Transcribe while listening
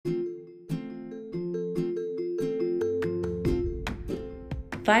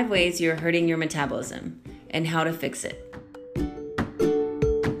5 ways you're hurting your metabolism and how to fix it.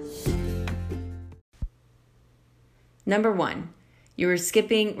 Number 1, you are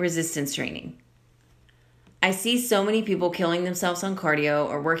skipping resistance training. I see so many people killing themselves on cardio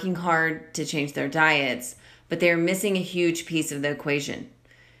or working hard to change their diets, but they are missing a huge piece of the equation.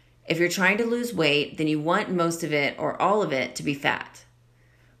 If you're trying to lose weight, then you want most of it or all of it to be fat.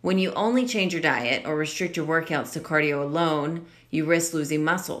 When you only change your diet or restrict your workouts to cardio alone, you risk losing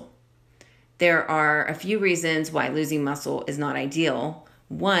muscle. There are a few reasons why losing muscle is not ideal.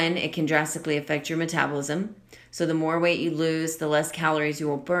 1, it can drastically affect your metabolism. So the more weight you lose, the less calories you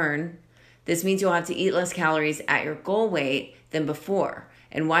will burn. This means you'll have to eat less calories at your goal weight than before,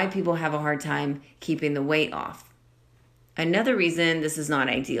 and why people have a hard time keeping the weight off. Another reason this is not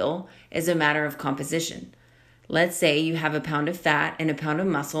ideal is a matter of composition. Let's say you have a pound of fat and a pound of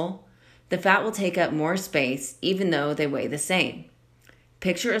muscle. The fat will take up more space even though they weigh the same.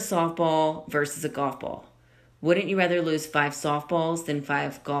 Picture a softball versus a golf ball. Wouldn't you rather lose 5 softballs than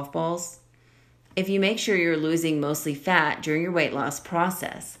 5 golf balls? If you make sure you're losing mostly fat during your weight loss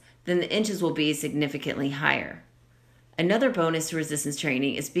process, then the inches will be significantly higher. Another bonus to resistance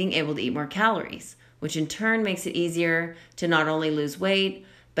training is being able to eat more calories, which in turn makes it easier to not only lose weight,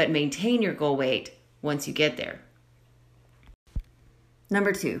 but maintain your goal weight once you get there.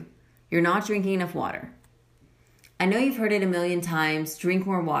 Number 2, you're not drinking enough water. I know you've heard it a million times, drink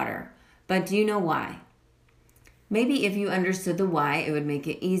more water, but do you know why? Maybe if you understood the why, it would make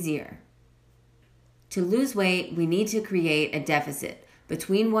it easier. To lose weight, we need to create a deficit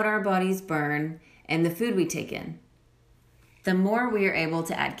between what our bodies burn and the food we take in. The more we are able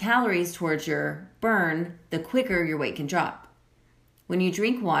to add calories towards your burn, the quicker your weight can drop. When you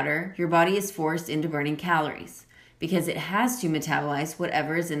drink water, your body is forced into burning calories because it has to metabolize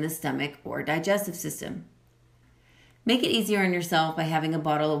whatever is in the stomach or digestive system. Make it easier on yourself by having a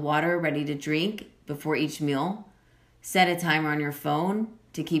bottle of water ready to drink before each meal. Set a timer on your phone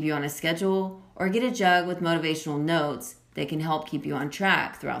to keep you on a schedule, or get a jug with motivational notes that can help keep you on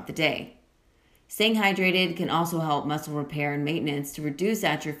track throughout the day. Staying hydrated can also help muscle repair and maintenance to reduce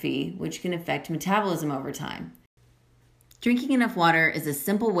atrophy, which can affect metabolism over time. Drinking enough water is a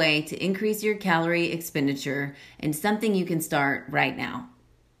simple way to increase your calorie expenditure and something you can start right now.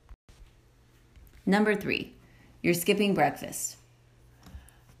 Number 3, you're skipping breakfast.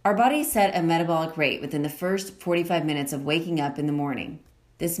 Our bodies set a metabolic rate within the first 45 minutes of waking up in the morning.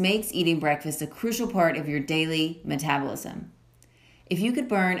 This makes eating breakfast a crucial part of your daily metabolism. If you could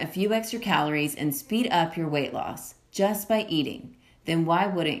burn a few extra calories and speed up your weight loss just by eating, then why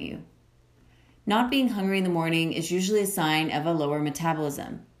wouldn't you? Not being hungry in the morning is usually a sign of a lower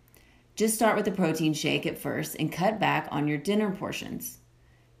metabolism. Just start with a protein shake at first and cut back on your dinner portions.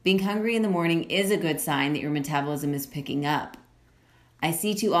 Being hungry in the morning is a good sign that your metabolism is picking up. I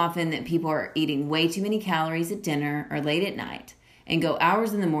see too often that people are eating way too many calories at dinner or late at night and go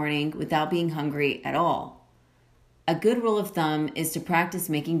hours in the morning without being hungry at all. A good rule of thumb is to practice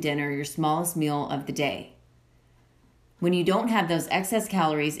making dinner your smallest meal of the day. When you don't have those excess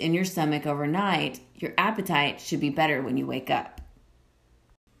calories in your stomach overnight, your appetite should be better when you wake up.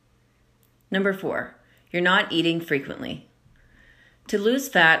 Number 4, you're not eating frequently. To lose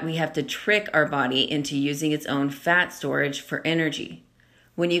fat, we have to trick our body into using its own fat storage for energy.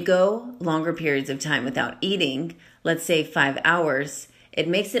 When you go longer periods of time without eating, let's say 5 hours, it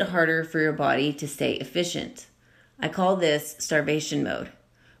makes it harder for your body to stay efficient. I call this starvation mode,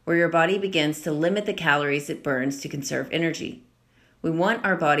 where your body begins to limit the calories it burns to conserve energy. We want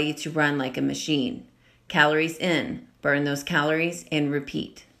our body to run like a machine. Calories in, burn those calories, and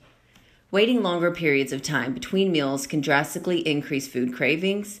repeat. Waiting longer periods of time between meals can drastically increase food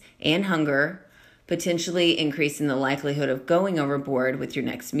cravings and hunger, potentially increasing the likelihood of going overboard with your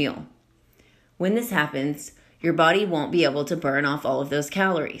next meal. When this happens, your body won't be able to burn off all of those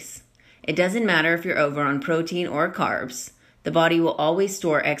calories. It doesn't matter if you're over on protein or carbs, the body will always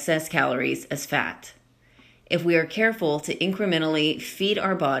store excess calories as fat. If we are careful to incrementally feed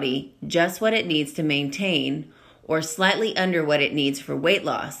our body just what it needs to maintain or slightly under what it needs for weight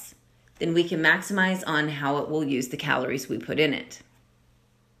loss, then we can maximize on how it will use the calories we put in it.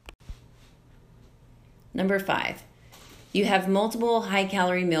 Number 5, you have multiple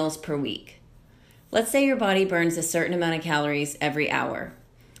high-calorie meals per week. Let's say your body burns a certain amount of calories every hour.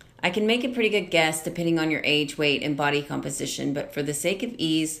 I can make a pretty good guess depending on your age, weight, and body composition, but for the sake of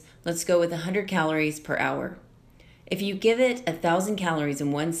ease, let's go with 100 calories per hour. If you give it 1,000 calories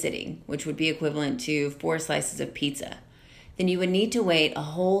in one sitting, which would be equivalent to 4 slices of pizza, then you would need to wait a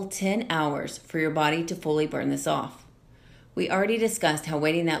whole 10 hours for your body to fully burn this off. We already discussed how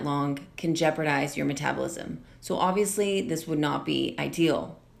waiting that long can jeopardize your metabolism, so obviously this would not be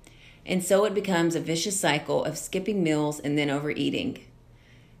ideal. And so it becomes a vicious cycle of skipping meals and then overeating.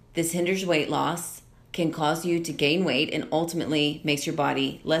 This hinders weight loss, can cause you to gain weight, and ultimately makes your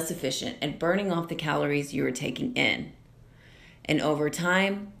body less efficient at burning off the calories you are taking in. And over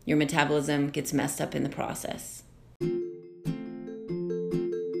time, your metabolism gets messed up in the process.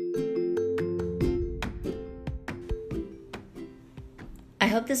 I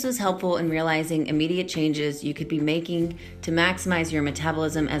hope this was helpful in realizing immediate changes you could be making to maximize your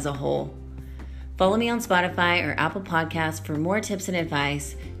metabolism as a whole. Follow me on Spotify or Apple Podcasts for more tips and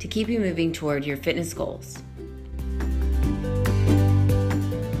advice to keep you moving toward your fitness goals.